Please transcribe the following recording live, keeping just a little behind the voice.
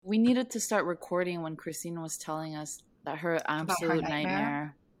we needed to start recording when Christina was telling us that her absolute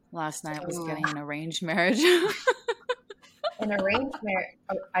nightmare last night was getting an arranged marriage. An arranged marriage.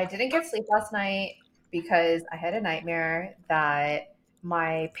 I didn't get sleep last night because I had a nightmare that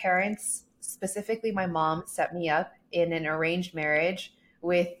my parents, specifically my mom, set me up in an arranged marriage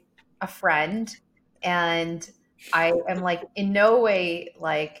with a friend, and I am like in no way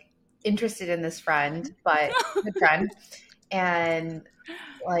like interested in this friend, but the friend. And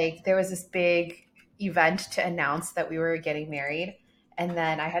like there was this big event to announce that we were getting married, and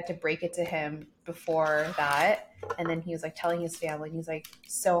then I had to break it to him before that. And then he was like telling his family, and he's like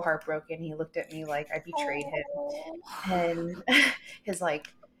so heartbroken. He looked at me like I betrayed him, and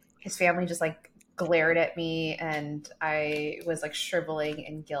his family just like glared at me, and I was like shriveling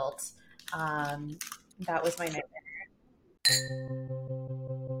in guilt. That was my nightmare.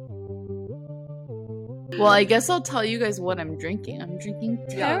 Well, I guess I'll tell you guys what I'm drinking. I'm drinking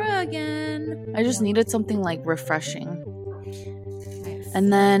Terra again. I just needed something like refreshing. Nice.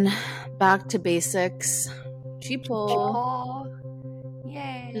 And then back to basics. Chipo.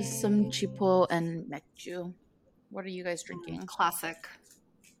 Yay. Just some chipo and mekju. What are you guys drinking? Classic.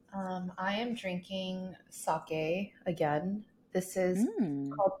 I am drinking sake again. This is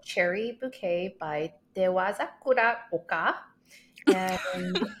called Cherry Bouquet by Dewazakura Oka.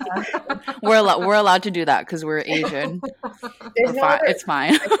 And we're allowed to do that because we're Asian. It's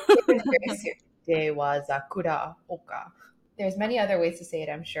fine. Dewazakura Oka. There's many other ways to say it,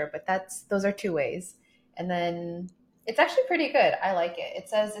 I'm sure, but those are two ways. And then it's actually pretty good. I like it. It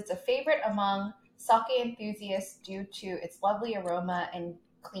says it's a favorite among sake enthusiasts due to its lovely aroma and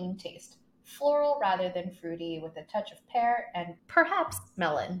clean taste. Floral rather than fruity, with a touch of pear and perhaps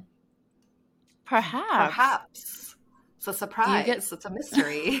melon. Perhaps. It's a surprise. It's a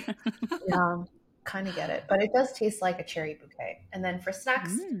mystery. Yeah, kind of get it. But it does taste like a cherry bouquet. And then for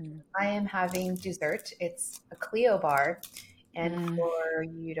snacks, I am having dessert. It's a Clio bar. And for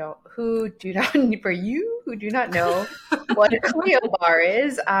you who do not know what a Clio bar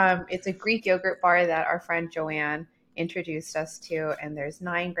is, it's a Greek yogurt bar that our friend Joanne introduced us to, and there's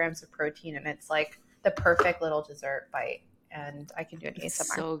 9 grams of protein, and it's like the perfect little dessert bite. And I can do an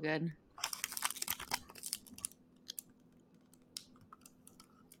ASMR. So good.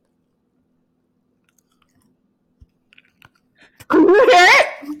 Can you hear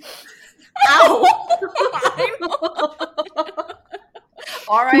it? Ow!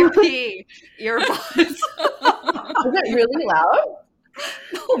 R.I.P. earbuds. Is it really loud?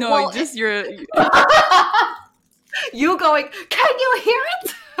 No, well, just your. You going, can you hear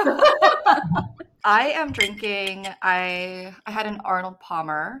it? I am drinking, I had an Arnold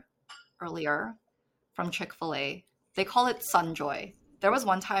Palmer earlier from Chick-fil-A. They call it Sunjoy. There was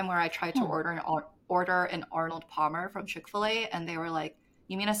one time where I tried to order an Arnold Palmer from Chick-fil-A, and they were like,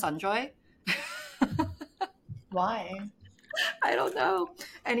 you mean a Sunjoy? Why? I don't know.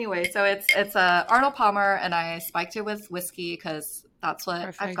 Anyway, so it's a Arnold Palmer, and I spiked it with whiskey because that's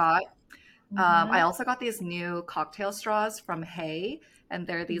what I've got. I also got these new cocktail straws from Hey, and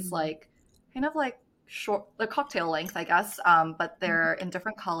they're these like kind of like short, the cocktail length, I guess, but they're in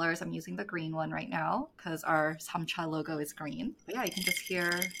different colors. I'm using the green one right now because our Samcha logo is green. But yeah, you can just hear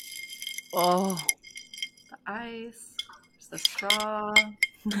the ice. There's the straw.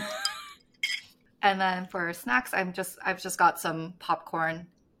 And then for snacks, I've just got some popcorn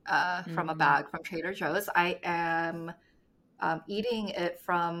from a bag from Trader Joe's. I am eating it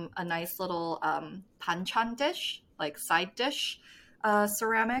from a nice little banchan dish, like side dish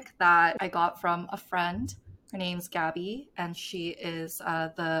ceramic that I got from a friend. Her name's Gabby, and she is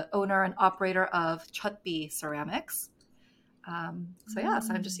the owner and operator of Chutbi Ceramics. So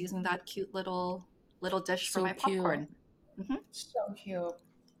I'm just using that cute little dish for my popcorn. Mm-hmm. So cute.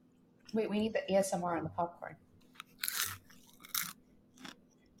 Wait, we need the ASMR on the popcorn.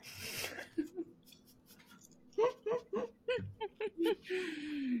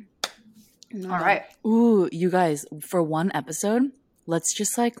 All right. Ooh, you guys, for one episode, let's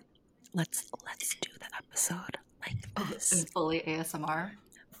just like let's do the episode like this. Fully ASMR.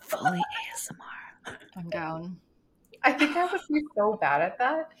 Fully ASMR. I'm down. I think I would be so bad at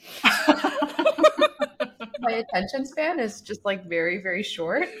that. My attention span is just like very, very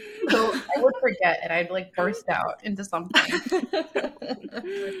short. So I would forget and I'd like burst out into something.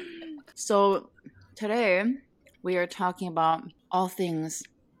 So today we are talking about all things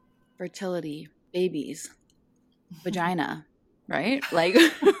fertility, babies, vagina, right? Like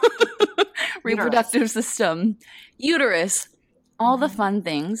reproductive system, uterus, all the fun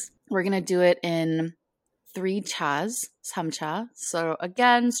things. We're going to do it in 3 chas, samcha. So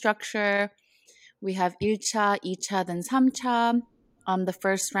again, structure. We have 1차, 2차, then 3차. The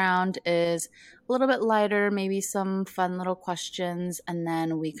first round is a little bit lighter, maybe some fun little questions, and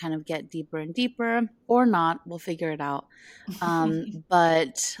then we kind of get deeper and deeper, or not. We'll figure it out.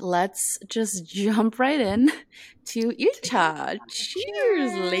 But let's just jump right in to Icha.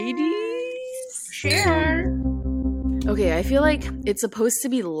 Cheers, ladies. Cheers. Okay, I feel like it's supposed to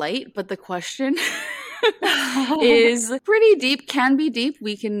be light, but the question is pretty deep, can be deep.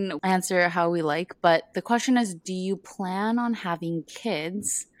 We can answer how we like, but the question is, do you plan on having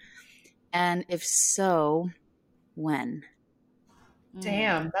kids? And if so, when?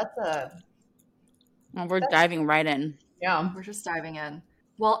 Damn, that's a Well, we're diving right in. yeah. We're just diving in.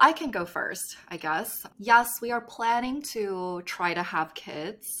 Well, I can go first, I guess. Yes, we are planning to try to have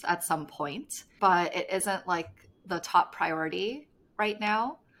kids at some point, but it isn't like the top priority right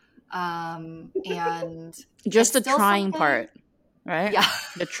now. And just the it's still trying something- part, right? Yeah.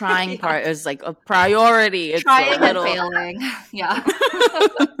 The trying part is like a priority. It's Trying a little... and failing. Yeah.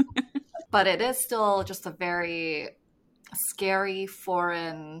 But it is still just a very scary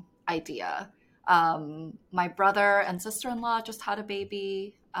foreign idea. My brother and sister-in-law just had a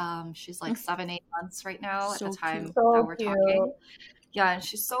baby. She's like 7-8 months right now So at the time cute. that we're talking. Yeah, and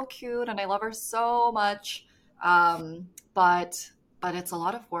she's so cute and I love her so much. But it's a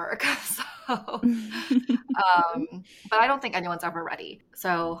lot of work. So but I don't think anyone's ever ready.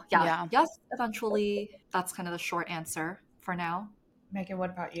 So yeah. Yes, eventually. That's kind of the short answer for now. Megan, what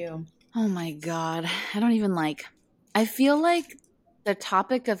about you? Oh my God. I don't even like, I feel like the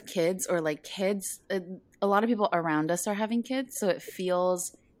topic of kids or like kids, a lot of people around us are having kids. So it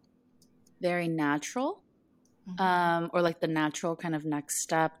feels very natural, or like the natural kind of next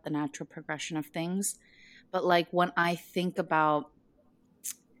step, the natural progression of things. But like when I think about,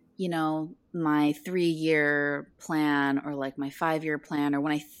 you know, my 3-year plan or like my 5-year plan, or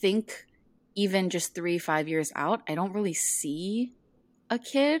when I think even just 3-5 years out, I don't really see a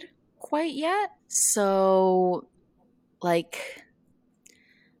kid quite yet. So like,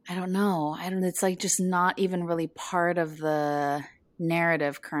 I don't know. It's like just not even really part of the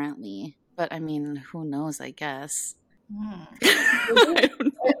narrative currently. But I mean, who knows, I guess. I don't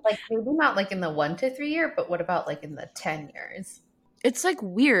know. Like maybe not like in the 1 to 3 year, but what about like in the 10 years? It's like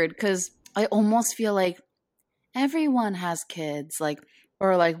weird because I almost feel like everyone has kids, like,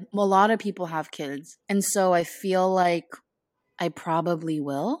 or like a lot of people have kids. And so I feel like I probably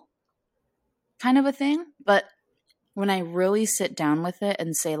will, kind of a thing. But when I really sit down with it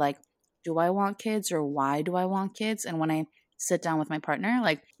and say like, do I want kids or why do I want kids? And when I sit down with my partner,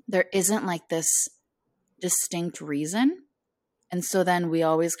 like there isn't like this distinct reason. And so then we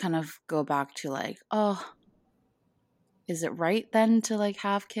always kind of go back to like, oh, is it right then to like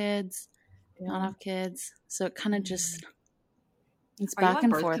have kids, not have kids? So it kind of just, it's back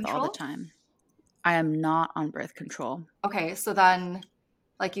and forth all the time. I am not on birth control. Okay, so then,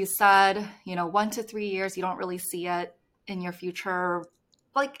 like you said, 1 to 3 years, you don't really see it in your future,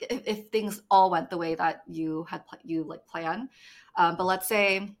 like if things all went the way that you had planned. But let's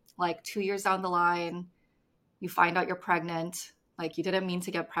say like 2 years down the line, you find out you're pregnant, like you didn't mean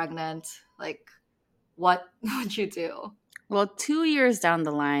to get pregnant, like what would you do? Well, 2 years down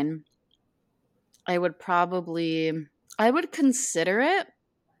the line, I would consider it,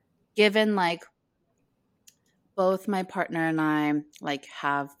 given like both my partner and I like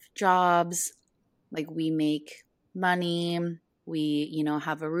have jobs, like we make money, we,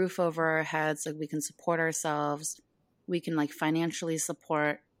 have a roof over our heads, like we can support ourselves, we can like financially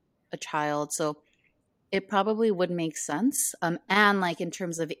support a child. So it probably would make sense. And like in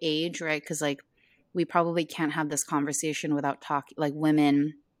terms of age, right? Because like we probably can't have this conversation without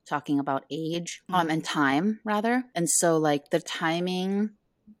women talking about age, and time rather. And so like the timing,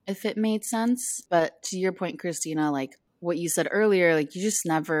 if it made sense. But to your point, Christina, like what you said earlier, like you just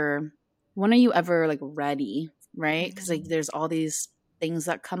never, when are you ever like ready, right? Because like there's all these things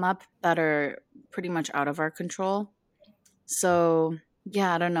that come up that are pretty much out of our control. So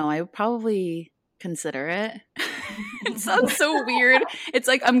yeah, I don't know. I would probably consider it. It sounds so weird. It's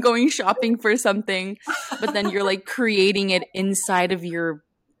like I'm going shopping for something, but then you're like creating it inside of your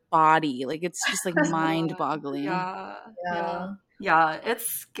body. Like it's just like mind boggling. Yeah, it's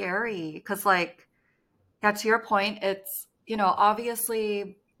scary because like, yeah, to your point, it's,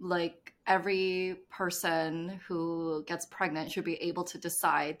 obviously like every person who gets pregnant should be able to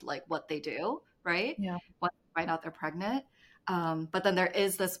decide like what they do, right? Yeah. Once they find out they're pregnant. But then there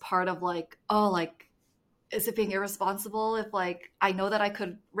is this part of like, oh, like, is it being irresponsible if like I know that I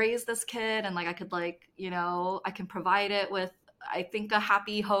could raise this kid and like I could like, I can provide it with, I think, a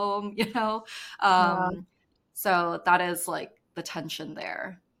happy home, So that is like the tension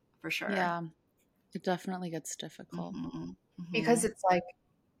there for sure. Yeah, it definitely gets difficult. because it's like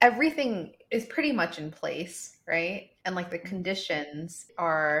everything is pretty much in place, right? And like the conditions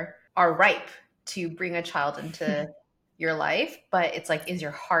are ripe to bring a child into your life, but it's like, is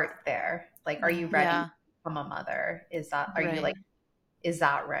your heart there? Like, are you ready Yeah. to become a mother? Is that, are you Right. like, is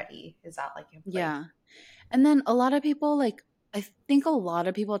that ready? Is that like in place? Yeah. And then a lot of people, like, I think a lot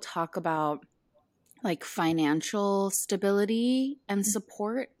of people talk about like financial stability and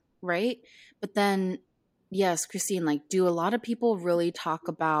support, right? But then, yes, Christine, like, do a lot of people really talk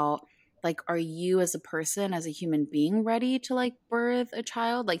about, like, are you as a person, as a human being, ready to like birth a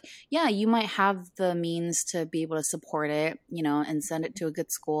child? Like, yeah, you might have the means to be able to support it, you know, and send it to a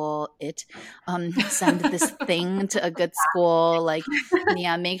good school. Send this thing to a good school. Like,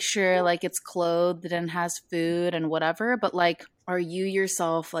 yeah, make sure like it's clothed and has food and whatever. But like, are you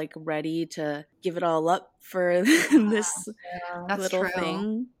yourself like ready to give it all up for this Yeah. That's little true.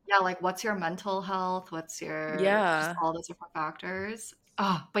 thing? Yeah, like what's your mental health? What's your just Yeah. all those different factors?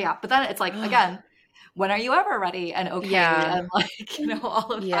 Oh, but yeah, but then it's like again, when are you ever ready and okay Yeah. and like,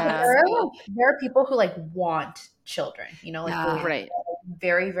 all of But that. Yeah. there are people who like want children, you know, like Yeah. Right.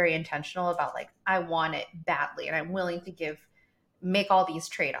 very, very intentional about like, I want it badly and I'm willing to make all these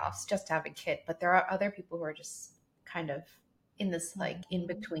trade-offs just to have a kid. But there are other people who are just kind of in this like in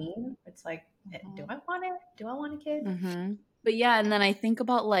between. It's like, do I want it? Do I want a kid? Mm-hmm. But yeah, and then I think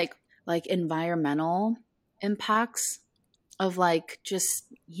about like environmental impacts of like just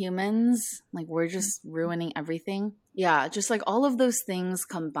humans, like we're just ruining everything. Yeah, just like all of those things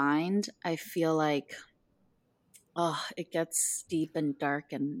combined, I feel like it gets deep and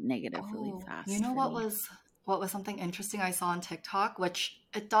dark and negative really Oh, you fast know for me. what was something interesting I saw on TikTok, which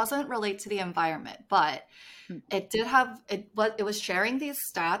it doesn't relate to the environment, but Mm. it did have it, but it was sharing these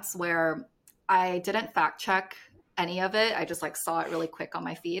stats where I didn't fact check any of it. I just like saw it really quick on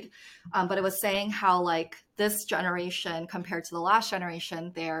my feed. But it was saying how like this generation compared to the last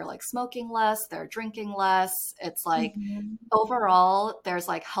generation, they're like smoking less, they're drinking less. It's like Mhm. overall there's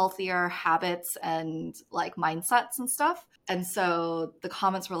like healthier habits and like mindsets and stuff. And so the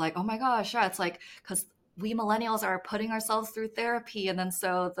comments were like, oh my gosh, yeah, it's like because we millennials are putting ourselves through therapy, and then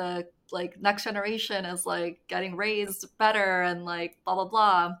so the like next generation is like getting raised better and like blah blah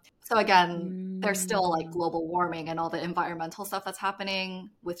blah. So again, there's still like Mm. global warming and all the environmental stuff that's happening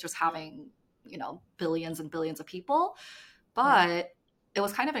with just having, billions and billions of people. Yeah. But it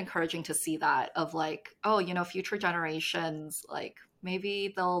was kind of encouraging to see that of like, oh, future generations, like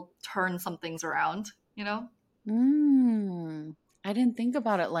maybe they'll turn some things around, you know? Mm. I didn't think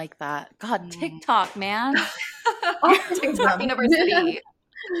about it like that. God, Mm. TikTok, man. TikTok Autism. University.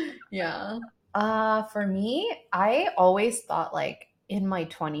 Yeah. For me, I always thought like in my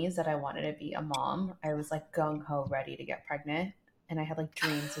 20s that I wanted to be a mom. I was like gung ho ready to get pregnant. And I had like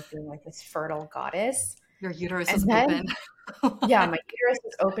dreams of being like this fertile goddess. Your uterus is And then, open. yeah, my uterus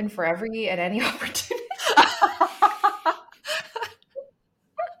was open for every and any opportunity.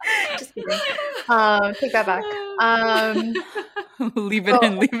 Just kidding. Take that back. Leave it So,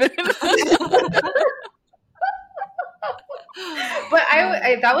 in, leave it in. but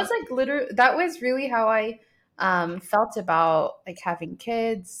that was like literally that was really how I felt about like having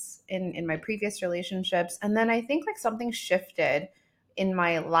kids in my previous relationships. And then I think like something shifted in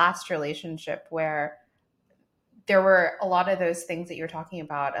my last relationship where there were a lot of those things that you're talking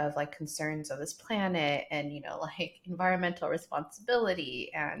about of like concerns of this planet and like environmental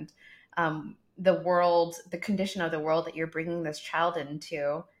responsibility and the condition of the world that you're bringing this child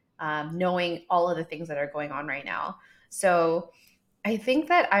into, knowing all of the things that are going on right now. So I think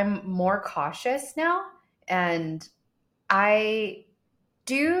that I'm more cautious now, and I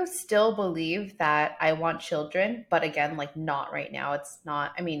do still believe that I want children, but again, like not right now. It's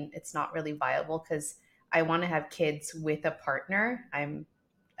not really viable because I want to have kids with a partner. I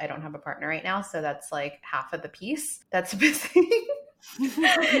don't have a partner right now, so that's like half of the piece that's missing.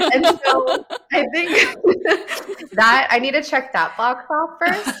 And so I think that I need to check that box off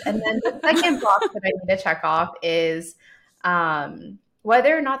first. And then the second box that I need to check off is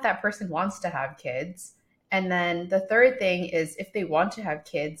whether or not that person wants to have kids. And then the third thing is if they want to have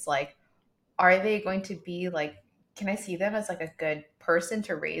kids, like, are they going to be like, can I see them as like a good person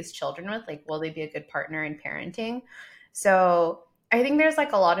to raise children with? Like, will they be a good partner in parenting? So I think there's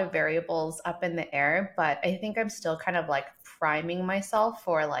like a lot of variables up in the air, but I think I'm still kind of like priming myself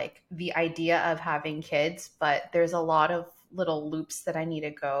for like the idea of having kids. But there's a lot of little loops that I need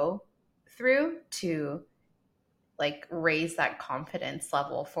to go through to like raise that confidence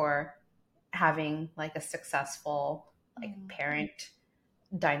level for having like a successful like parent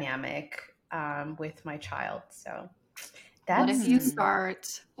dynamic with my child. So What if you that's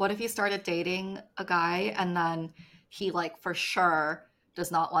start what if you started dating a guy and then he like for sure does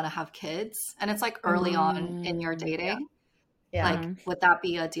not want to have kids, and it's like early on in your dating, like would that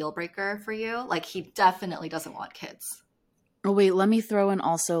be a deal breaker for you? Like he definitely doesn't want kids. Oh wait, let me throw in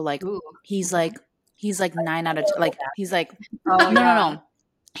also like he's like 9 out of like he's like no.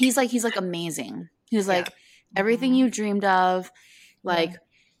 He's like amazing. He's like everything you dreamed of, like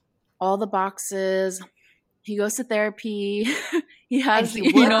all the boxes. He goes to therapy. He has, and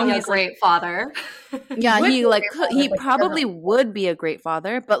he would be a great father. Yeah, he probably would be a great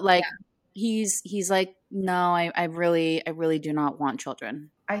father, but like he's like, no, I really do not want children.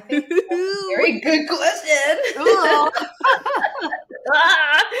 I think that's a very good question.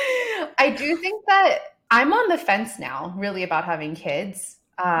 I do think that I'm on the fence now, really, about having kids.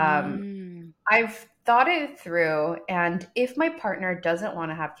 I've thought it through, and if my partner doesn't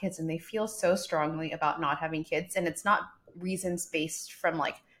want to have kids and they feel so strongly about not having kids, and it's not reasons based from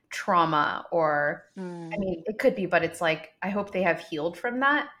like trauma or I mean it could be, but it's like I hope they have healed from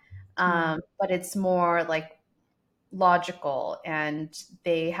that. But it's more like logical and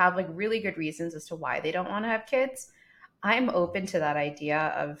they have like really good reasons as to why they don't want to have kids. I'm open to that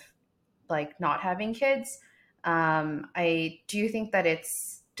idea of like not having kids. I do think that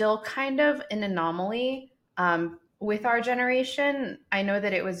it's still kind of an anomaly with our generation. I know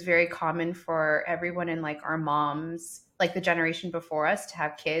that it was very common for everyone in like our moms, like the generation before us, to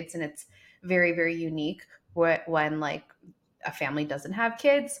have kids, and it's very, very unique when like a family doesn't have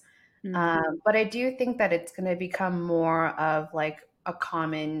kids. But I do think that it's going to become more of like a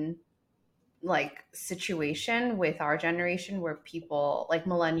common like situation with our generation where people like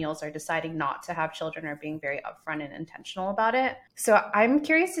millennials are deciding not to have children or being very upfront and intentional about it. So I'm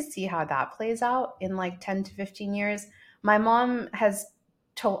curious to see how that plays out in like 10 to 15 years. My mom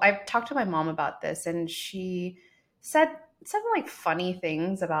I've talked to my mom about this, and she said some like funny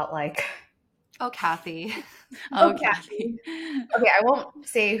things about like, Kathy. Kathy. Okay, I won't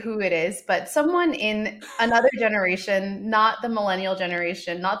say who it is, but someone in another generation, not the millennial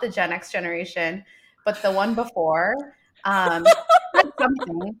generation, not the Gen X generation, but the one before, said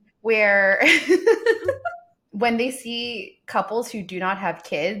something where when they see couples who do not have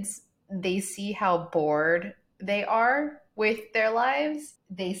kids, they see how bored they are with their lives.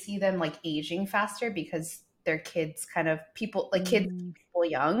 They see them like aging faster because their kids kind of kids keep people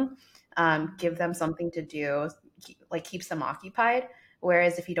young. Give them something to do, like keeps them occupied.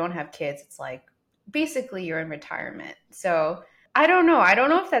 Whereas if you don't have kids, it's like basically you're in retirement. So I don't know. I don't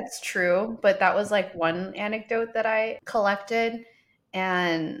know if that's true, but that was like one anecdote that I collected.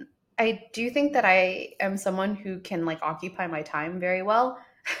 And I do think that I am someone who can like occupy my time very well.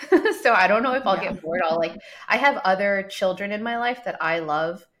 So I don't know if I'll get bored. I have other children in my life that I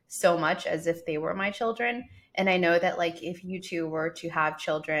love so much as if they were my children. And I know that like if you two were to have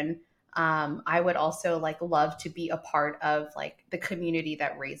children, I would also like love to be a part of like the community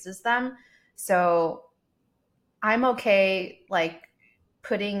that raises them. So I'm okay like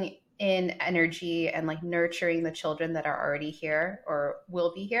putting in energy and like nurturing the children that are already here or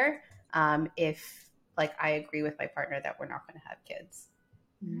will be here, if like I agree with my partner that we're not going to have kids.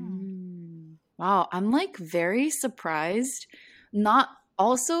 Wow, I'm like very surprised.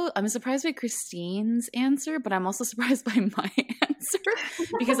 I'm surprised by Christine's answer, but I'm also surprised by my answer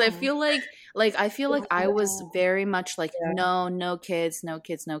because I feel like I was very much like no kids,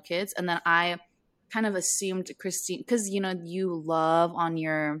 and then I kind of assumed Christine, because you know you love on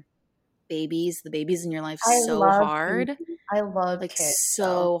your the babies in your life so hard. I love like kids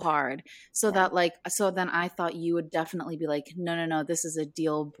so hard. So that like so then I thought you would definitely be like no, this is a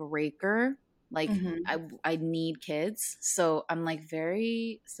deal breaker. Like I need kids. So I'm like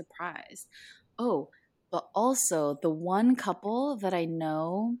very surprised. Oh, but also the one couple that I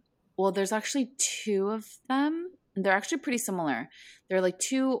know, well, there's actually two of them, and they're actually pretty similar. They're like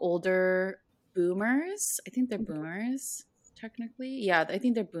two older boomers. I think they're boomers technically. Yeah, I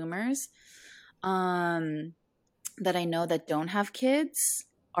think they're boomers. That I know that don't have kids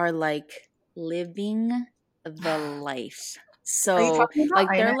are like living the life. So are you talking about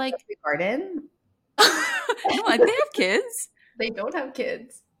like they're like Garden? No, they have kids. They don't have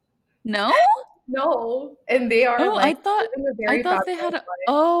kids. No? No. And they are I thought they had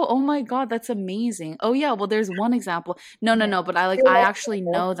oh my god, that's amazing. Oh yeah, well there's one example. No, but I actually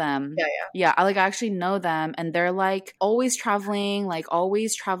know them. Yeah, I actually know them, and they're like always traveling like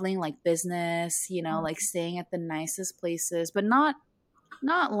business, you know, like staying at the nicest places, but not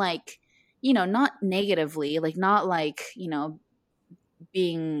like, you know, not negatively, like not like, you know,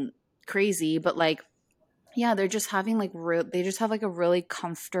 being crazy, but like yeah, they're just having like they just have like a really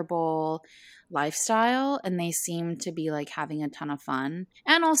comfortable lifestyle, and they seem to be like having a ton of fun.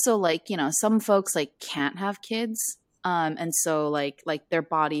 And also like, you know, some folks like can't have kids, And so like their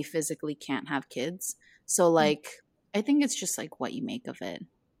body physically can't have kids. So like I think it's just like what you make of it.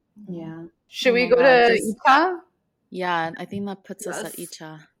 Yeah. Should Oh we my go God, to this- Icha? Yeah, I think that puts us at Yes.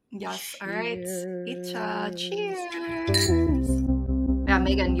 Icha. Yes. All right. Icha, Cheers. cheers. Yeah,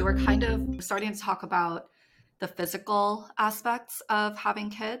 Megan, you were kind of starting to talk about the physical aspects of having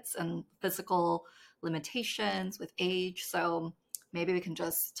kids and physical limitations with age. So maybe we can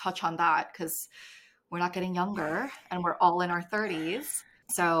just touch on that because we're not getting younger and we're all in our 30s.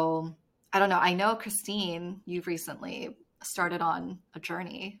 So I don't know. I know, Christine, you've recently started on a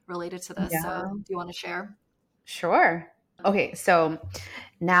journey related to this. Yeah. So do you want to share? Sure. Okay, so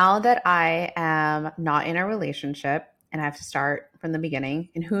now that I am not in a relationship and I have to start from the beginning,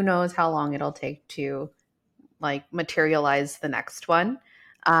 and who knows how long it'll take to like materialize the next one,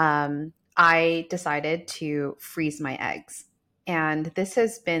 I decided to freeze my eggs. And this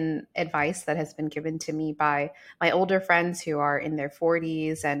has been advice that has been given to me by my older friends who are in their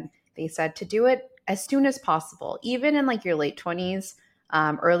 40s. And they said to do it as soon as possible, even in like your late 20s,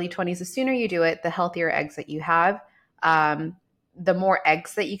 early 20s. The sooner you do it, the healthier eggs that you have, the more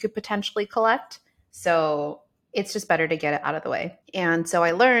eggs that you could potentially collect. So it's just better to get it out of the way. And so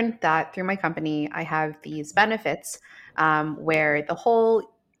I learned that through my company, I have these benefits where the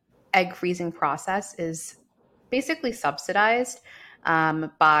whole egg freezing process is basically subsidized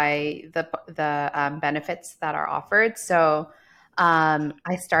by the benefits that are offered. So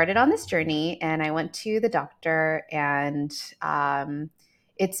I started on this journey and I went to the doctor, and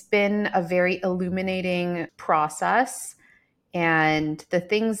it's been a very illuminating process. And the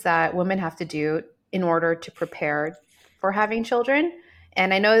things that women have to do in order to prepare for having children.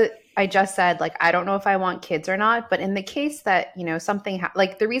 And I know I just said, like, I don't know if I want kids or not, but in the case that, you know, something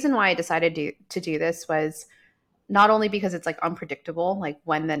like the reason why I decided to do this was not only because it's like unpredictable, like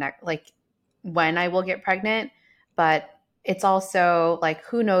when I will get pregnant, but it's also like,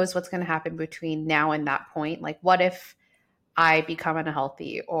 who knows what's going to happen between now and that point? Like, what if I become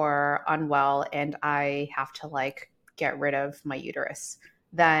unhealthy or unwell and I have to like get rid of my uterus?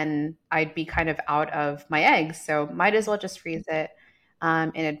 Then I'd be kind of out of my eggs. So might as well just freeze it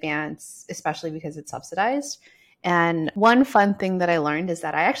in advance, especially because it's subsidized. And one fun thing that I learned is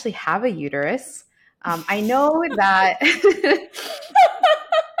that I actually have a uterus. I know that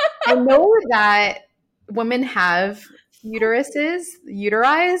I know that women have uteri,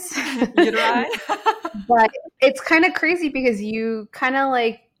 but it's kind of crazy because you kind of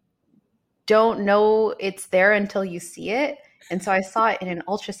like don't know it's there until you see it. And so I saw it in an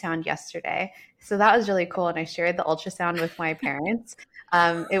ultrasound yesterday. So that was really cool. And I shared the ultrasound with my parents.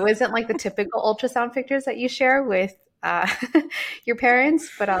 It wasn't like the typical ultrasound pictures that you share with your parents,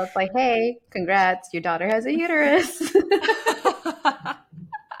 but I was like, hey, congrats, your daughter has a uterus.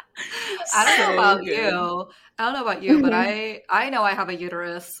 I don't know So about good. you. I don't know about you, but I know I have a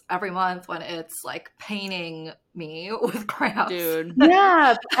uterus every month when it's like paining me with cramps. Dude.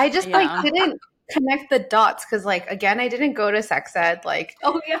 Yeah, I just Yeah. like didn't connect the dots because like again I didn't go to sex ed. Like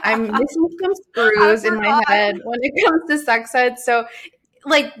Oh yeah. I'm missing some screws in my forgot. head when it comes to sex ed. So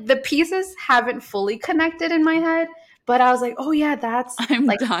like the pieces haven't fully connected in my head, but I was like, oh yeah, that's I'm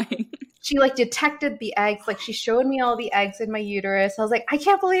like dying. she like detected the eggs. Like she showed me all the eggs in my uterus. I was like, I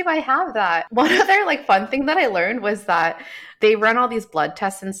can't believe I have that. One other like fun thing that I learned was that they run all these blood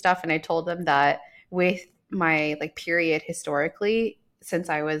tests and stuff, and I told them that with my like period historically, since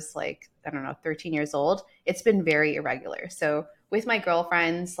I was like, I don't know, 13 years old, it's been very irregular. So with my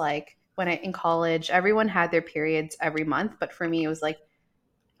girlfriends, like when I in college, everyone had their periods every month, but for me it was like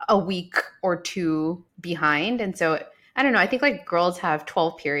a week or two behind. And so I don't know, I think like girls have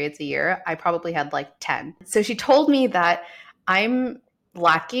 12 periods a year. I probably had like 10. So she told me that I'm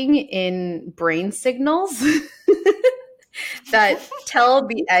lacking in brain signals that tell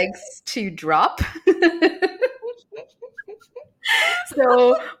the eggs to drop.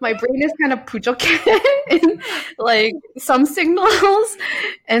 So my brain is kind of pujoke in like some signals.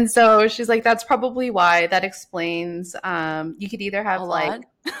 And so she's like, that's probably why. That explains you could either have A like lot.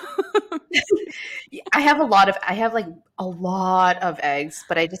 I have like a lot of eggs,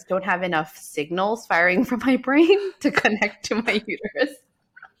 but I just don't have enough signals firing from my brain to connect to my uterus.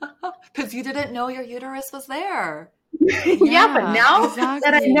 Because you didn't know your uterus was there. Yeah, but now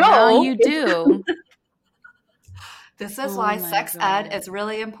that I exactly. know, Now you do. This is Oh why my sex God. ed is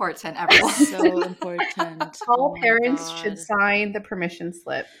really important, everyone. So important. all Oh my parents God. should sign the permission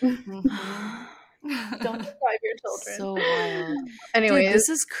slip. Mhm. Don't deprive your children. So wild. Anyways, Dude, this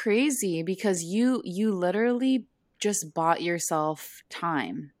is crazy because you literally just bought yourself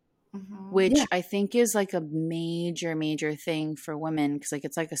time. which Yeah. I think is like a major thing for women, because like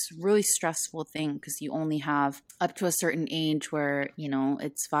it's like a really stressful thing, because you only have up to a certain age where, you know,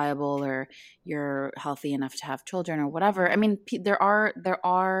 it's viable or you're healthy enough to have children or whatever. I mean, there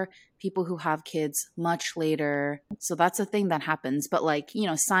are people who have kids much later, so that's a thing that happens. But like, you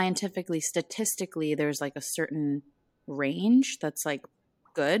know, scientifically, statistically, there's like a certain range that's like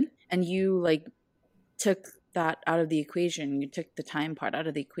good, and you like took that out of the equation. You took the time part out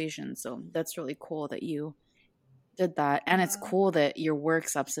of the equation. So that's really cool that you did that. And it's cool that your work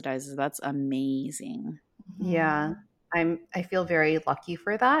subsidizes. That's amazing. Yeah. I feel very lucky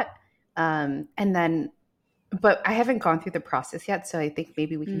for that. And then, but I haven't gone through the process yet. So I think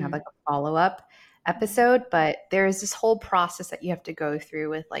maybe we can have like a follow-up episode, but there's this whole process that you have to go through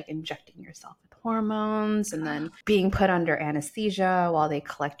with like injecting yourself with hormones and then being put under anesthesia while they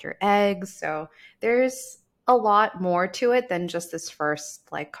collect your eggs. So there's a lot more to it than just this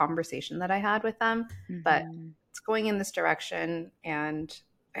first like conversation that I had with them, but it's going in this direction, and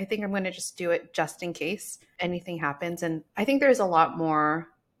I think I'm going to just do it just in case anything happens. And I think there's a lot more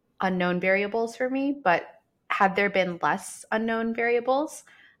unknown variables for me, but had there been less unknown variables,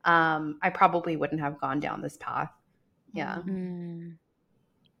 I probably wouldn't have gone down this path. Yeah.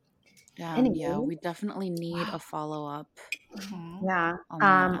 Yeah, we definitely need a follow-up. Yeah.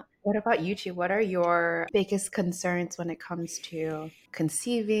 What about you two? What are your biggest concerns when it comes to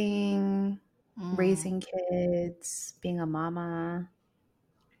conceiving, raising kids, being a mama?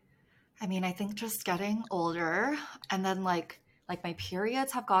 I mean, I think just getting older, and then like my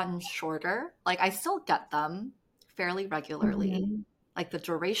periods have gotten shorter. Like I still get them fairly regularly. Like the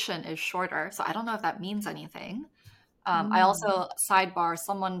duration is shorter. So I don't know if that means anything. I also, sidebar,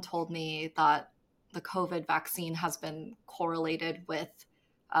 someone told me that the COVID vaccine has been correlated with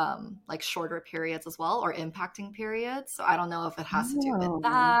like shorter periods as well, or impacting periods. So I don't know if it has to do with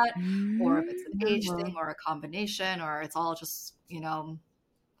that, or if it's an age thing, or a combination, or it's all just, you know,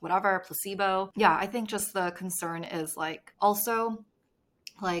 whatever, placebo. Yeah, I think just the concern is like, also,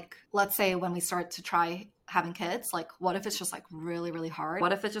 like, let's say when we start to try having kids, like, what if it's just like really, really hard?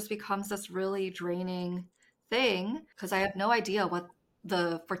 What if it just becomes this really draining thing? Because I have no idea what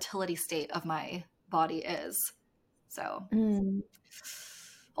the fertility state of my body is. So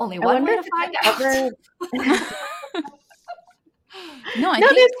only one way to find out. No, I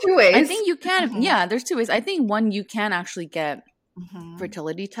there's think two ways. I think you can. Yeah, there's two ways. I think one, you can actually get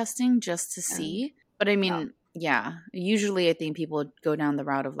fertility testing just to see. But I mean, yeah, usually I think people go down the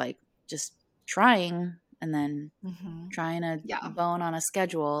route of like just trying and then trying to bone on a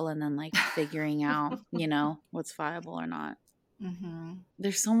schedule and then like figuring out, you know, what's viable or not.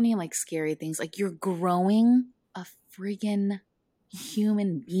 There's so many like scary things. Like you're growing a friggin'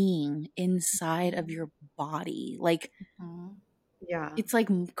 human being inside of your body. Like, it's like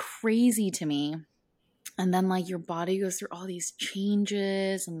crazy to me. And then like your body goes through all these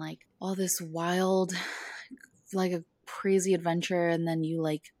changes and like all this wild, like a crazy adventure. And then you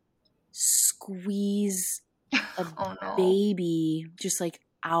like squeeze a baby just like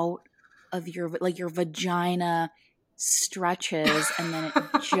out of your, like your vagina stretches and then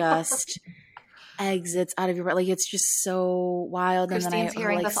it just exits out of your, like it's just so wild. Christine's and then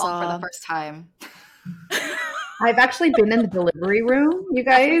hearing this all for the first time. I've actually been in the delivery room, you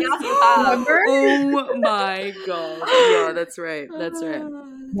guys. Remember? Oh my god. Yeah, that's right. That's right.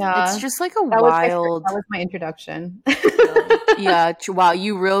 Yeah. It's just like a wild. That was my introduction. Yeah. Wow.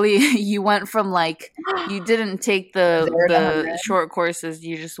 You went from like, you didn't take the short courses,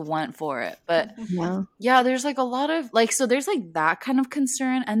 you just went for it. But yeah, there's like a lot of like, so there's like that kind of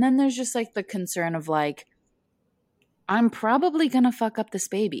concern. And then there's just like the concern of like, I'm probably going to fuck up this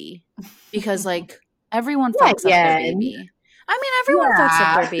baby because like, everyone fucks up their baby. I mean, everyone fucks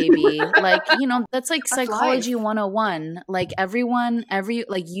up their baby. Like, you know, that's like psychology 101. Like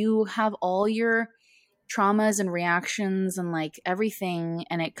like you have all your traumas and reactions and like everything,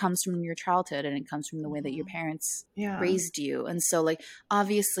 and it comes from your childhood and it comes from the way that your parents raised you. And so like,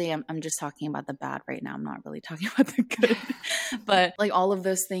 obviously I'm just talking about the bad right now. I'm not really talking about the good, but like all of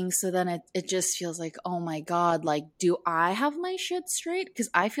those things. So then it just feels like, oh my God, like, do I have my shit straight? Because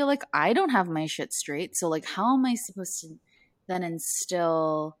I feel like I don't have my shit straight. So like, how am I supposed to then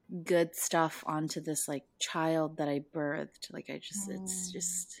instill good stuff onto this like child that I birthed? Like it's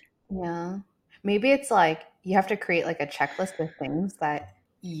just. Yeah. Maybe it's like you have to create like a checklist of things that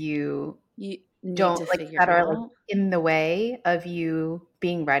you don't like that are like in the way of you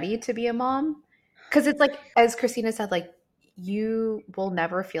being ready to be a mom. Because it's like, as Christina said, like you will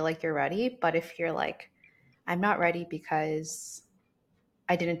never feel like you're ready. But if you're like, I'm not ready because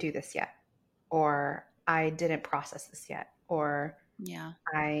I didn't do this yet, or I didn't process this yet, or Yeah.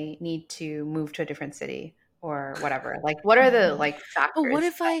 I need to move to a different city or whatever. Like, what are the like factors?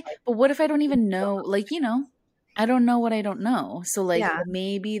 But what if I don't even know, like, I don't know what I don't know. So like Yeah.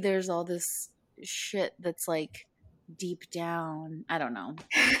 maybe there's all this shit that's like deep down. I don't know.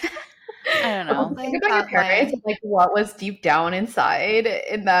 I don't know. Think about your parents and like what was deep down inside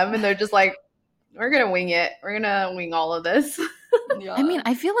in them, and they're just like, we're gonna wing it. We're gonna wing all of this. Yeah. I mean,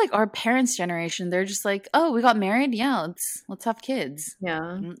 I feel like our parents' generation, they're just like, oh, we got married, yeah, let's have kids.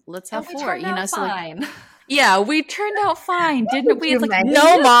 Yeah. Let's have we 4. turned out So like, fine. yeah, we turned out fine, didn't we? It's like, Megan?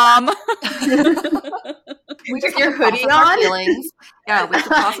 no, mom. We Took just your have to hoodie process our on? feelings. Yeah, we have to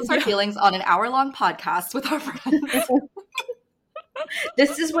process our feelings on an hour-long podcast with our friends.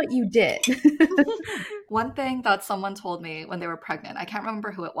 This is what you did. One thing that someone told me when they were pregnant, I can't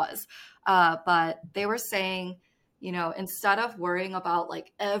remember who it was, but they were saying, instead of worrying about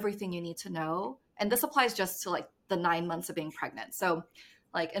like everything you need to know, and this applies just to like the 9 months of being pregnant. So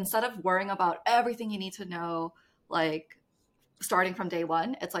like instead of worrying about everything you need to know, like starting from day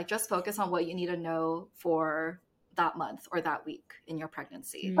one, it's like just focus on what you need to know for that month or that week in your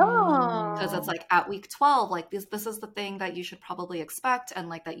pregnancy. Because it's like at week 12, like this is the thing that you should probably expect and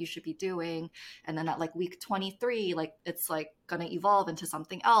like that you should be doing. And then at like week 23, like it's like going to evolve into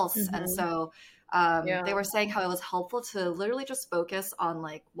something else. And so they were saying how it was helpful to literally just focus on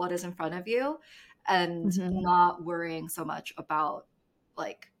like what is in front of you and not worrying so much about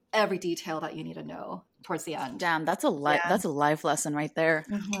like every detail that you need to know towards the end. Damn, that's a that's a life lesson right there.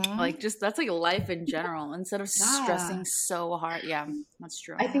 Like just that's like life in general. Instead of stressing so hard. Yeah, that's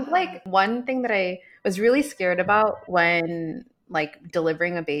true. I think like one thing that I was really scared about when like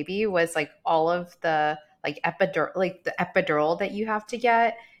delivering a baby was like all of the like the epidural that you have to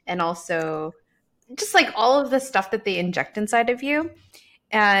get, and also just like all of the stuff that they inject inside of you.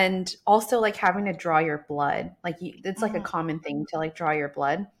 And also like having to draw your blood. Like it's like a common thing to like draw your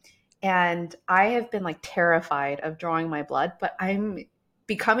blood. And I have been like terrified of drawing my blood, but I'm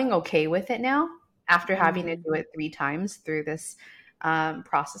becoming okay with it now after having to do it 3 times through this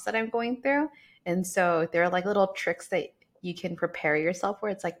process that I'm going through. And so there are like little tricks that you can prepare yourself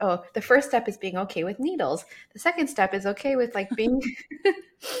where it's like, oh, the first step is being okay with needles. The second step is okay with like being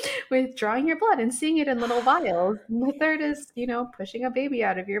with drawing your blood and seeing it in little vials. And the third is, pushing a baby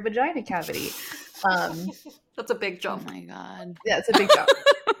out of your vagina cavity. That's a big jump. Oh my God. Yeah, it's a big jump.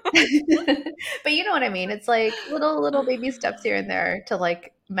 But you know what I mean? It's like little baby steps here and there to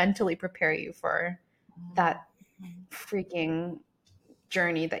like mentally prepare you for that freaking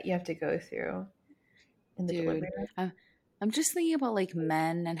journey that you have to go through in the delivery room. I'm just thinking about like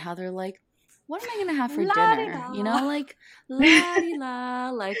men and how they're like, what am I gonna have for dinner? Like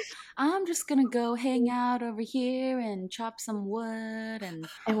la-di-la, like I'm just gonna go hang out over here and chop some wood and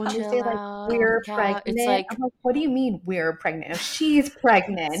when they chill say like out we're pregnant, it's like, I'm like, what do you mean we're pregnant? She's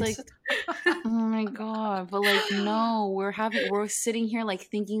pregnant. It's like, oh my God, but like no, we're sitting here like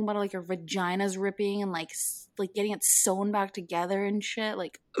thinking about like our vaginas ripping and like getting it sewn back together and shit.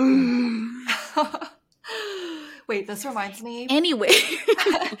 Like, wait, this reminds me. Anyway,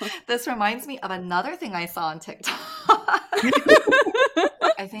 this reminds me of another thing I saw on TikTok.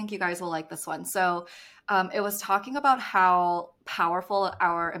 I think you guys will like this one. So it was talking about how powerful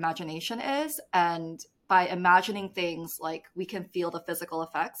our imagination is, and by imagining things, like we can feel the physical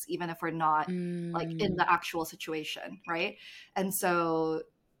effects even if we're not like in the actual situation, right? And so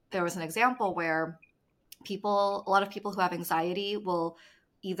there was an example where a lot of people who have anxiety will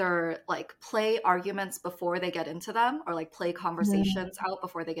either like play arguments before they get into them, or like play conversations out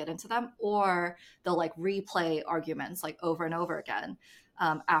before they get into them, or they'll like replay arguments like over and over again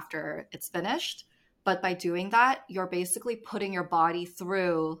after it's finished. But by doing that, you're basically putting your body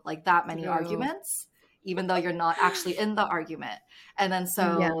through like that many arguments, even though you're not actually in the argument. And then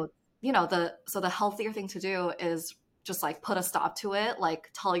so the healthier thing to do is just like put a stop to it, like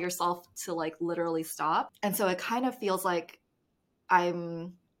tell yourself to like literally stop. And so it kind of feels like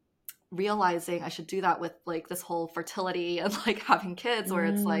I'm realizing I should do that with like this whole fertility and like having kids, where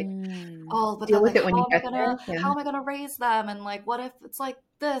it's like, oh, but then like, how am I gonna raise them? And like, what if it's like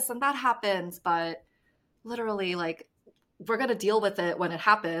this and that happens? But literally, like, we're gonna deal with it when it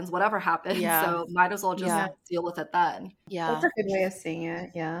happens, whatever happens. So might as well just deal with it then. Yeah, that's a good way of saying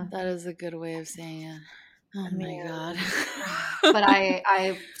it. Yeah, that is a good way of saying it. Oh my God. But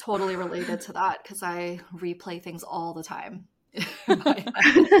I totally related to that because I replay things all the time. And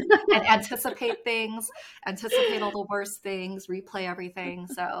anticipate all the worst things, replay everything.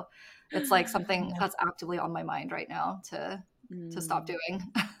 So it's like something that's actively on my mind right now to stop doing.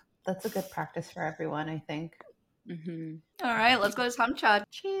 That's a good practice for everyone, I think. All right, let's go to Samcha.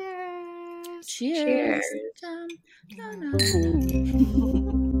 Cheers. Cheers.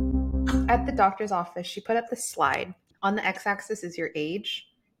 At the doctor's office, she put up the slide. On the x-axis is your age,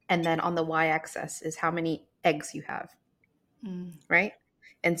 and then on the y-axis is how many eggs you have, right?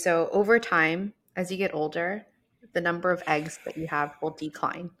 And so over time, as you get older, the number of eggs that you have will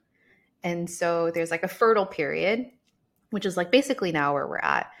decline. And so there's like a fertile period, which is like basically now where we're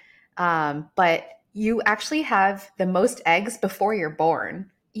at. But you actually have the most eggs before you're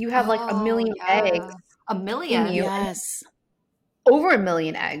born. You have like a million eggs. A million? In you. Yes. Over a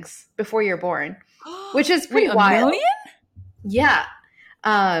million eggs before you're born, which is pretty Wait, wild. A million? Yeah.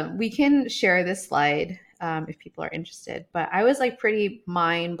 We can share this slide if people are interested. But I was like pretty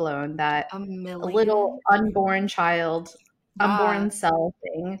mind blown that a little unborn child, unborn cell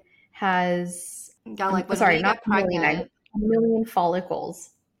thing has, like when sorry, we not get a million eggs, pregnant. a million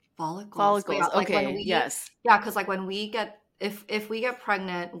follicles. Follicles. So, yeah, like okay. when we, yes. Yeah, because like when we get, if we get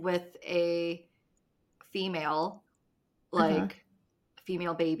pregnant with a female, like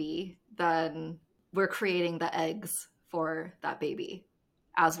female baby, then we're creating the eggs for that baby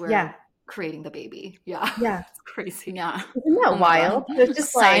as we're creating the baby. Yeah. It's crazy. Yeah. Isn't that wild? It's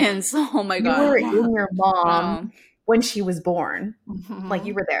just science. Like, oh my God. You were in your mom when she was born. Like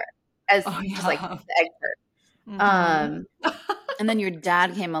you were there as just like the egg bird. And then your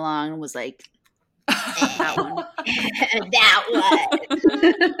dad came along and was like, that one. that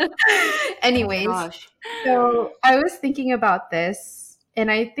one. Anyways, so I was thinking about this, and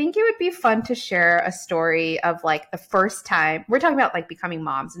I think it would be fun to share a story of like the first time. We're talking about like becoming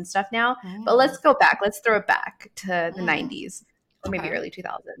moms and stuff now, but let's go back. Let's throw it back to the 90s or maybe early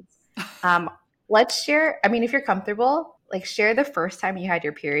 2000s. Let's share. I mean, if you're comfortable, like share the first time you had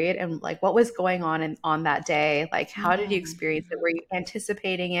your period and like what was going on that day. Like, how did you experience it? Were you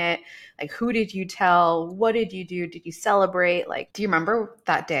anticipating it? Like, who did you tell? What did you do? Did you celebrate? Like, do you remember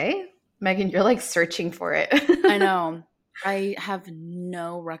that day? Megan, you're like searching for it. I know. I have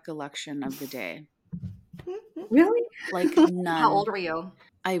no recollection of the day. Really? Like none. How old were you?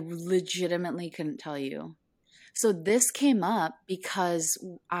 I legitimately couldn't tell you. So this came up because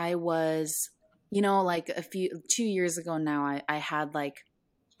I was, like 2 years ago now, I had like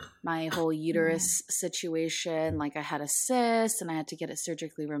my whole uterus situation. Like I had a cyst and I had to get it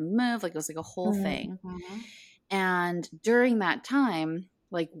surgically removed. Like it was like a whole thing. And during that time,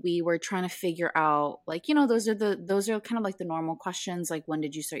 like we were trying to figure out, like, those are kind of like the normal questions. Like, when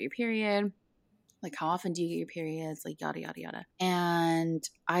did you start your period? Like, how often do you get your periods? Like, yada, yada, yada. And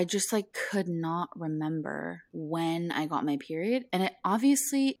I just like could not remember when I got my period. And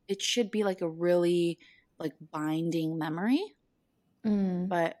it should be like a really like binding memory,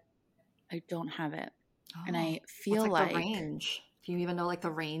 but I don't have it. And I feel like the range. Do you even know like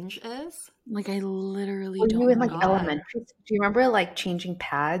the range is? Like I literally Were don't you in like remember. elementary? Do you remember like changing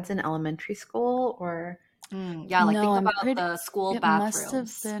pads in elementary school or? Yeah, like think about the school bathrooms. It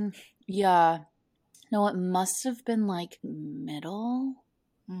must have been, yeah. No, it must have been like middle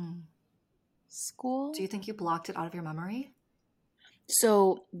school. Do you think you blocked it out of your memory?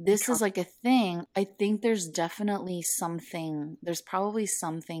 So this is like a thing. I think there's definitely there's probably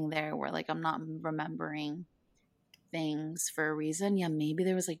something there where like I'm not remembering things for a reason. Yeah, maybe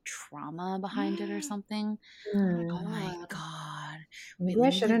there was like trauma behind it or something. Oh my God. Wait, Maybe I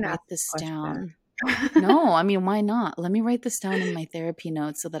let shouldn't me write ask this this down. No, I mean, why not? Let me write this down in my therapy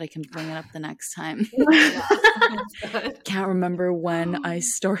notes so that I can bring it up the next time. Can't remember when I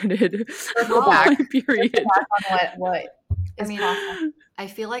started my period. On what is possible. I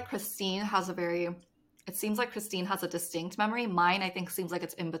feel like Christine has it seems like Christine has a distinct memory. Mine, I think, seems like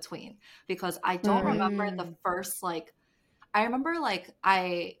it's in between because I don't remember the first, like, I remember like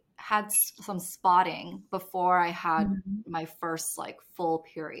I had some spotting before I had my first like full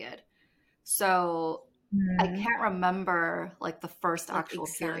period. So I can't remember like the first actual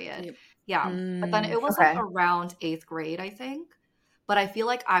period. Yeah. But then it was like around 8th grade, I think. But I feel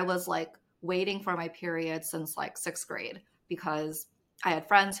like I was like waiting for my period since like 6th grade because I had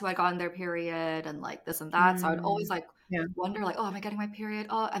friends who had gotten their period and like this and that. So I'd always like wonder like, oh, am I getting my period?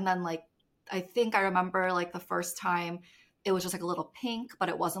 Oh, and then like, I think I remember like the first time it was just like a little pink, but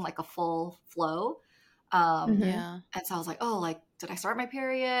it wasn't like a full flow. And so I was like, oh, like, did I start my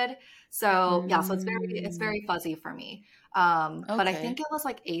period? So yeah, so it's very fuzzy for me. But I think it was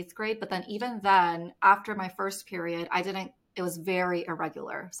like 8th grade. But then even then, after my first period, it was very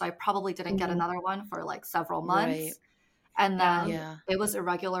irregular. So I probably didn't get another one for like several months. Right. And then it was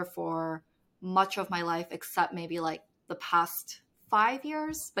irregular for much of my life, except maybe like the past 5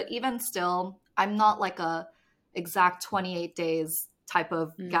 years. But even still, I'm not like a exact 28 days type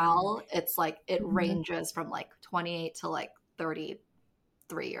of gal. It's like it ranges from like 28 to like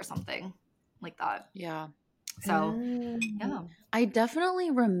 33 or something. like that. Yeah. So, yeah. I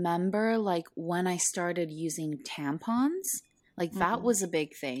definitely remember like when I started using tampons. Like that was a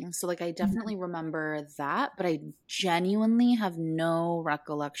big thing. So like I definitely remember that, but I genuinely have no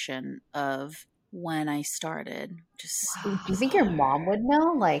recollection of when I started. Just Do you think your mom would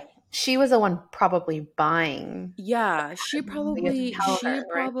know? Like, she was the one probably buying. yeah, You can tell her, she right?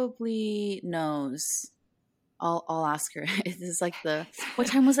 probably knows. I'll ask her. It is like the what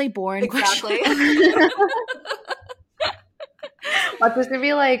time was I born question. Exactly. Watch this to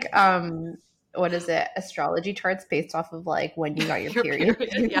be like, what is it? Astrology charts based off of like when you got your Your period.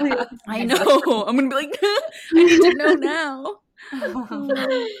 period, yeah. I know. I'm gonna be like, I need to know now.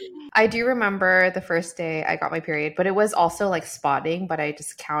 I do remember the first day I got my period, but it was also like spotting, but I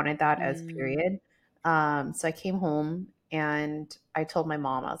just counted that as period. So I came home and I told my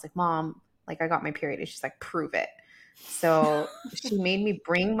mom, I was like, Mom, like I got my period. And she's like, prove it. So she made me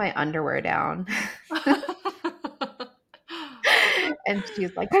bring my underwear down. And she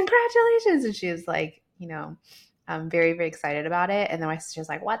was like, congratulations. And she was like, you know, I'm very, very excited about it. And then my sister's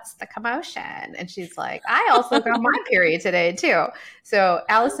like, what's the commotion? And she's like, I also got my period today too. So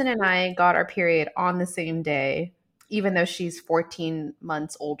Allison and I got our period on the same day, even though she's 14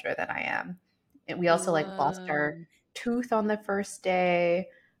 months older than I am. And we also like lost our tooth on the first day.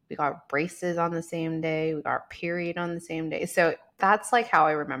 We got braces on the same day. We got our period on the same day. So that's like how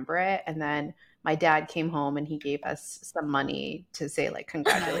I remember it. And then my dad came home and he gave us some money to say like,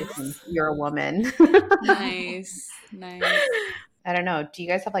 congratulations, you're a woman. Nice. I don't know. Do you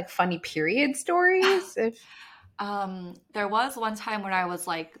guys have like funny period stories? There was one time when I was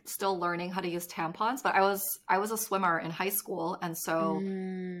like still learning how to use tampons, but I was a swimmer in high school, and so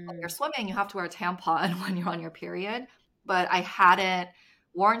when you're swimming, you have to wear a tampon when you're on your period. But I hadn't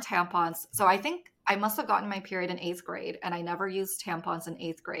worn tampons, so I think I must have gotten my period in 8th grade, and I never used tampons in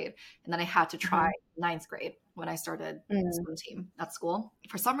 8th grade, and then I had to try 9th grade when I started the swim team at school.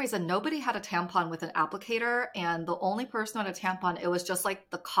 For some reason, nobody had a tampon with an applicator, and the only person who had a tampon, it was just like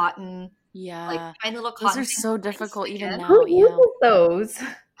the cotton. Yeah. Like tiny little those cotton are so difficult even now. Who uses those?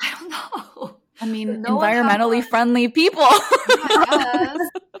 I don't know. I mean, No environmentally friendly people. Yes.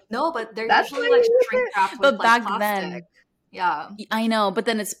 No, but they're That's usually why like you use shrink it. wrapped with But like back plastic. then, Yeah. I know, but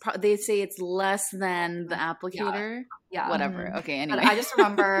then they say it's less than the applicator. Yeah. Whatever. Okay, anyway. But I just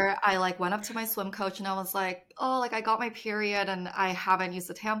remember I like went up to my swim coach and I was like, oh, like I got my period and I haven't used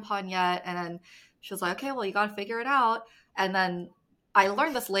a tampon yet. And then she was like, okay, well, you got to figure it out. And then I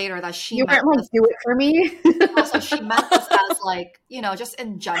learned this later that she You meant weren't like, do it for me. also she meant this as like, you know, just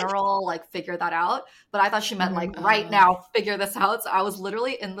in general, like figure that out. But I thought she meant like right now, figure this out. So I was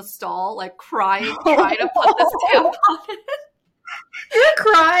literally in the stall, like crying, trying to put this tampon in. You're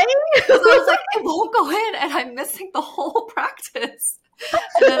crying? Because I was like, it won't go in, and I'm missing the whole practice. And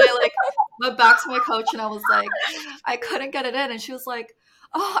then I like went back to my coach, and I was like, I couldn't get it in, and she was like,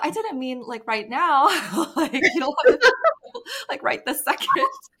 oh, I didn't mean like right now. Like you don't have to like right this second.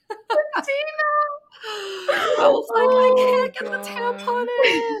 I was like, I can't get the tampon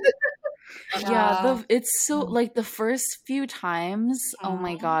in. Yeah, it's so like the first few times, oh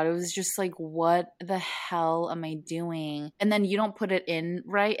my God, it was just like, what the hell am I doing? And then you don't put it in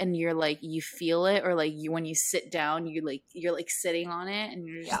right, and you're like, you feel it, or like you when you sit down, you're like sitting on it, and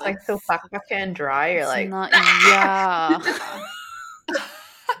you're just like so fucking dry. You're like, not, yeah.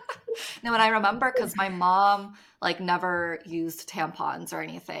 No, and I remember because my mom like never used tampons or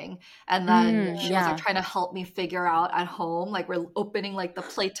anything, and then she was like trying to help me figure out at home. Like we're opening like the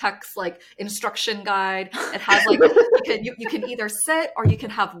Playtex like instruction guide. It has like you can either sit or you can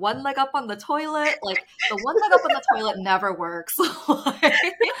have one leg up on the toilet. Like the one leg up on the toilet never works.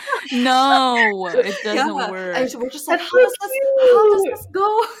 No, it doesn't work. And we're just like, how does this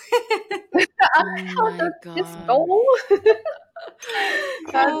go? Oh my God.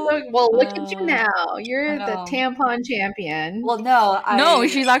 Well, look at you now. You're the tampon champion. Well, no,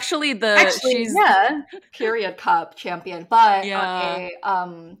 she's actually she's period cup champion. But I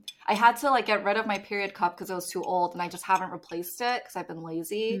had to like get rid of my period cup because it was too old, and I just haven't replaced it because I've been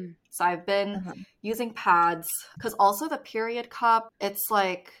lazy. So I've been using pads because also the period cup, it's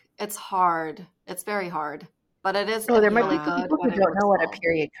like it's hard. It's very hard. But it is there really might be good. People who don't know what a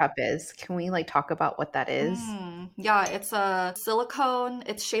period cup is. Can we like talk about what that is? Yeah, it's a silicone.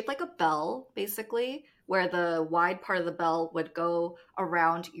 It's shaped like a bell, basically, where the wide part of the bell would go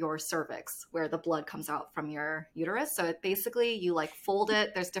around your cervix, where the blood comes out from your uterus. So it basically, you like fold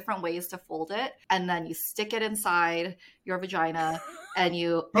it. There's different ways to fold it. And then you stick it inside your vagina and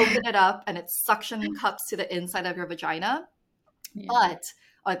you open it up, and it suction cups to the inside of your vagina. Yeah. But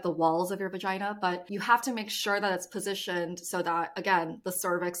like the walls of your vagina, but you have to make sure that it's positioned so that, again, the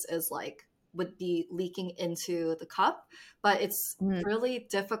cervix is like would be leaking into the cup, but it's really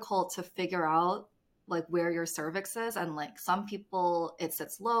difficult to figure out like where your cervix is. And like some people, it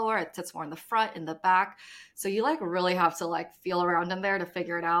sits lower, it sits more in the front, in the back. So you like really have to like feel around in there to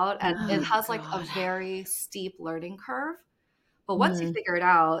figure it out. And it has like a very steep learning curve. But once you figure it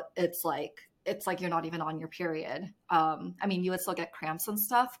out, it's like you're not even on your period. I mean, you would still get cramps and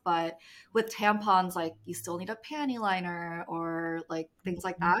stuff, but with tampons, like you still need a panty liner or like things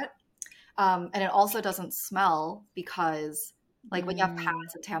like that. And it also doesn't smell because like when you have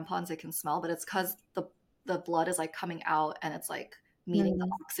pads and tampons, it can smell, but it's because the blood is like coming out and it's like meeting the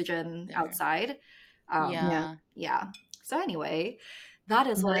oxygen outside. Yeah. So anyway, that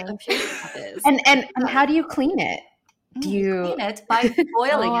is what a period cup is. And how do you clean it? Do you clean it by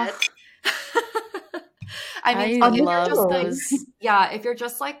boiling it? I mean, I love those. Yeah, if you're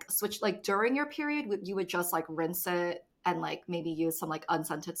just like like during your period, you would just like rinse it and like maybe use some like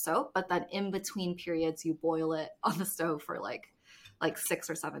unscented soap. But then in between periods, you boil it on the stove for like 6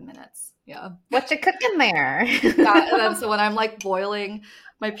 or 7 minutes. Yeah. What you cooking there? Yeah, and then so when I'm like boiling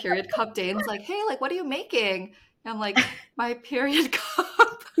my period cup, Dane's like, "Hey, like, what are you making?" And I'm like, "My period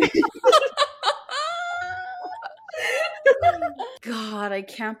cup." God, I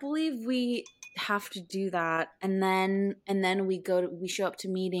can't believe we have to do that, and then we show up to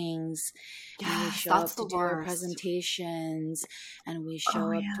meetings, and we show up to do our presentations, and we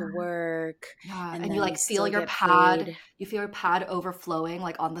show up to work, and you like feel your pad, you feel your pad overflowing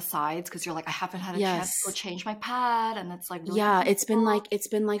like on the sides because you're like, I haven't had a chance to go change my pad, and it's like really painful. it's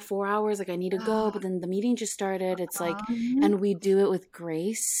been like 4 hours, like I need to go, but then the meeting just started. It's like, and we do it with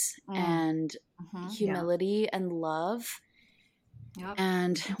grace and humility and love. Yep.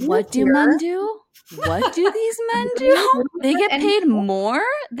 And what do men do? What do these men do? They get paid more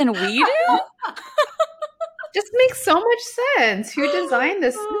than we do? Just makes so much sense. Who designed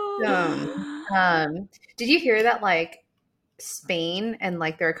this system? Did you hear that like Spain and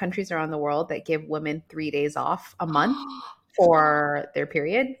like there are countries around the world that give women 3 days off a month for their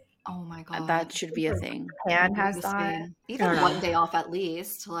period? Oh my God. That should be a thing. Japan has that. Even 1 day off at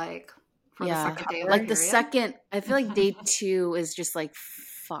least, like the second day of like the second, I feel like day 2 is just like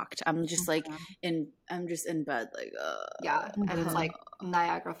fucked. I'm just like I'm just in bed like and it's like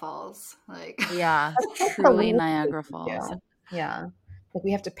Niagara Falls, like truly Niagara Falls. Yeah, like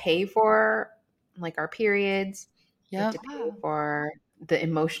we have to pay for like our periods. We have to pay for the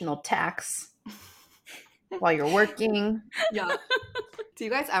emotional tax while you're working. Yeah. Do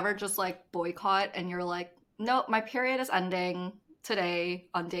you guys ever just like boycott and you're like, nope, my period is ending today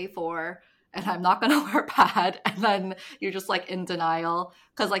on day 4 and I'm not going to wear a pad, and then you're just like in denial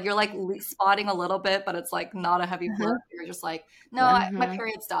because like you're like spotting a little bit, but it's like not a heavy flow. You're just like, no, my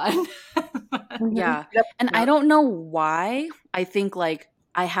period's done. And I don't know why I think like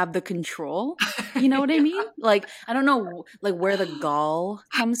I have the control, you know what I mean? Like I don't know like where the gall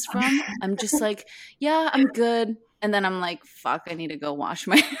comes from. I'm just like, yeah, I'm good, and then I'm like, fuck, I need to go wash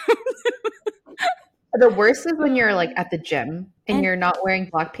my The worst is when you're like at the gym and you're not wearing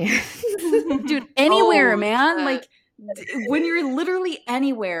black pants. Dude, anywhere, man. Like when you're literally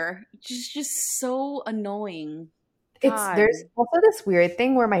anywhere, just so annoying. There's also this weird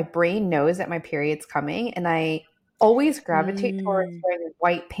thing where my brain knows that my period's coming, and I always gravitate towards wearing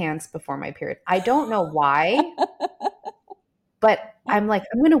white pants before my period. I don't know why, but I'm like,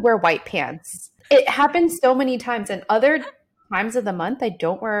 I'm going to wear white pants. It happens so many times, and other times of the month I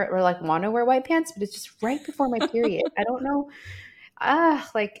don't wear or like want to wear white pants, but it's just right before my period. I don't know.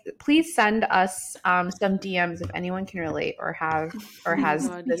 Like please send us some DMs if anyone can relate or has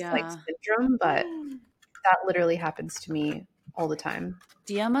this like syndrome, but that literally happens to me all the time.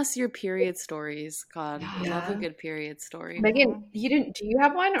 DM us your period stories. God, I love a good period story. Megan, do you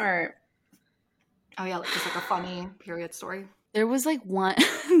have one or? Oh yeah, just like a funny period story. There was like one.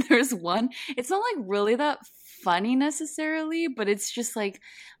 There's one. It's not like really that funny necessarily, but it's just like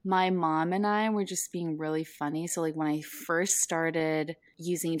my mom and I were just being really funny. So like when I first started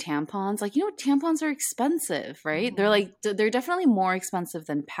using tampons, like, you know, tampons are expensive, right? They're definitely more expensive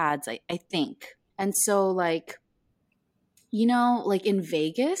than pads, I think. And so like, you know, like in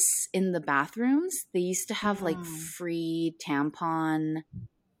Vegas in the bathrooms, they used to have like free tampon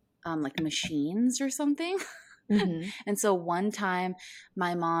like machines or something. And so one time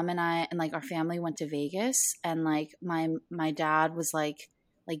my mom and I and like our family went to Vegas, and like my dad was like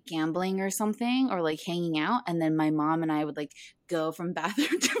gambling or something or like hanging out, and then my mom and I would like go from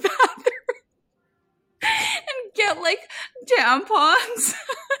bathroom to bathroom and get like tampons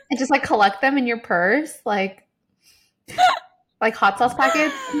and just like collect them in your purse, like Like hot sauce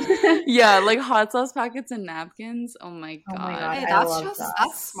packets? Yeah, like hot sauce packets and napkins. Oh my Oh my god. God. Hey, I that's love just that.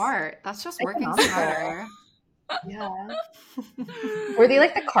 that's smart. That's just working Economical. smarter. Yeah. Were they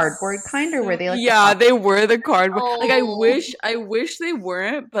like the cardboard kind, or were they like the Yeah, plastic? they were the cardboard. Like I Oh. wish they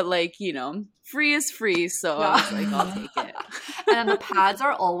weren't, but like, free is free, so I was like, I'll take it. And then the pads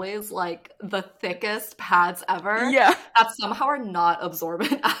are always like the thickest pads ever. Yeah. That somehow are not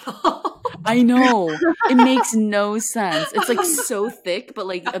absorbent at all. I know. It makes no sense. It's like so thick, but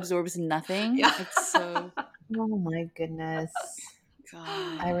like absorbs nothing. Yeah. It's so Oh my goodness. God.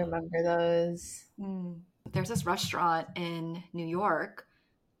 I remember those. There's this restaurant in New York.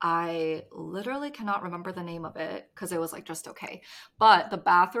 I literally cannot remember the name of it because it was like just okay. But the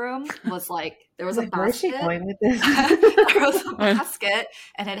bathroom was like, there was a Where is she basket. going with this? There was a basket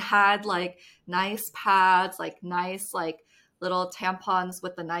and it had like nice pads, like nice like little tampons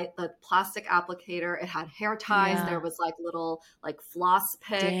with the plastic applicator. It had hair ties. Yeah. There was like little like floss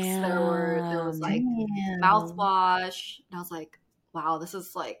picks. There was like Damn. mouthwash. And I was like, wow, this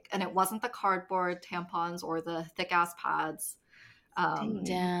is like, and it wasn't the cardboard tampons or the thick ass pads.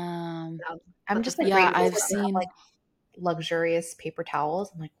 Damn. I'm just like, Yeah, grateful I've that they have, seen- like luxurious paper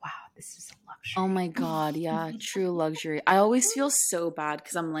towels. I'm like, wow, this is a luxury. Oh my god, yeah, true luxury. I always feel so bad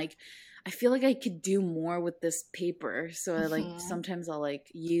because I'm like, I feel like I could do more with this paper. So I like sometimes I'll like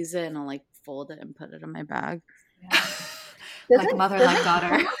use it and I'll like fold it and put it in my bag. Yeah. Like mother, like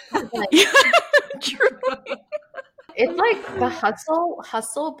daughter. True. It's like the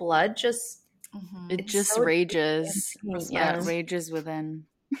hustle blood just. It It's just so rages. insane, Yeah, yes. it rages within.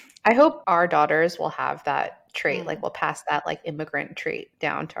 I hope our daughters will have that trait. Like we'll pass that like immigrant trait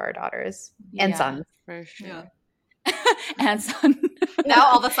down to our daughters and Yeah, sons. for sure. Yeah. And son. Now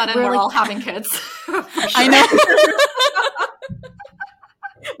all of a sudden We're we're like- all having kids. I know.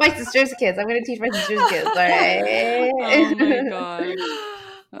 My sister's kids. I'm going to teach my sister's kids. All right. Oh my god.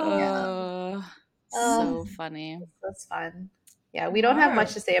 Yeah. So funny. That's fun. Yeah, we don't have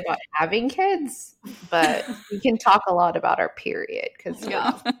much to say about having kids, but we can talk a lot about our period because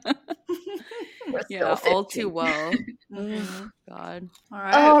Yeah. we're Yeah, still all 15. too well. Mhm. God. All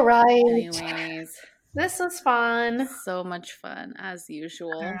right. All right. Anyways, This was fun. so much fun as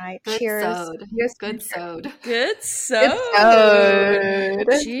usual. All right. Good Cheers. sewed. Cheers. Good sewed. Good so. sewed.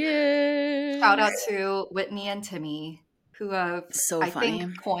 Cheers. Shout out to Whitney and Timmy, who have, So I funny.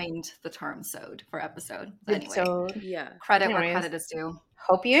 think, coined the term sewed for episode. Good Anyway, sewed. Yeah. credit where Anyways. credit is due.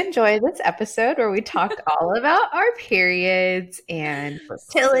 Hope you enjoyed this episode where we talked all about our periods and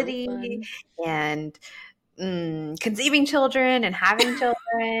fertility and conceiving children and having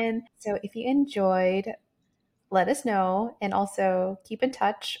children. So if you enjoyed, let us know, and also keep in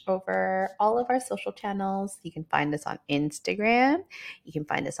touch over all of our social channels. You can find us on Instagram. You can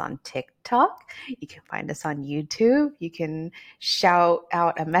find us on TikTok. You can find us on YouTube. You can shout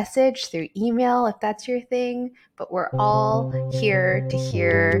out a message through email if that's your thing. But we're all here to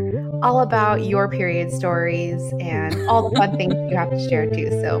hear all about your period stories and all the fun things you have to share too.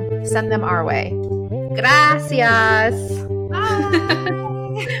 So send them our way. Gracias.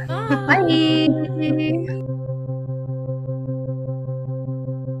 Bye. Bye.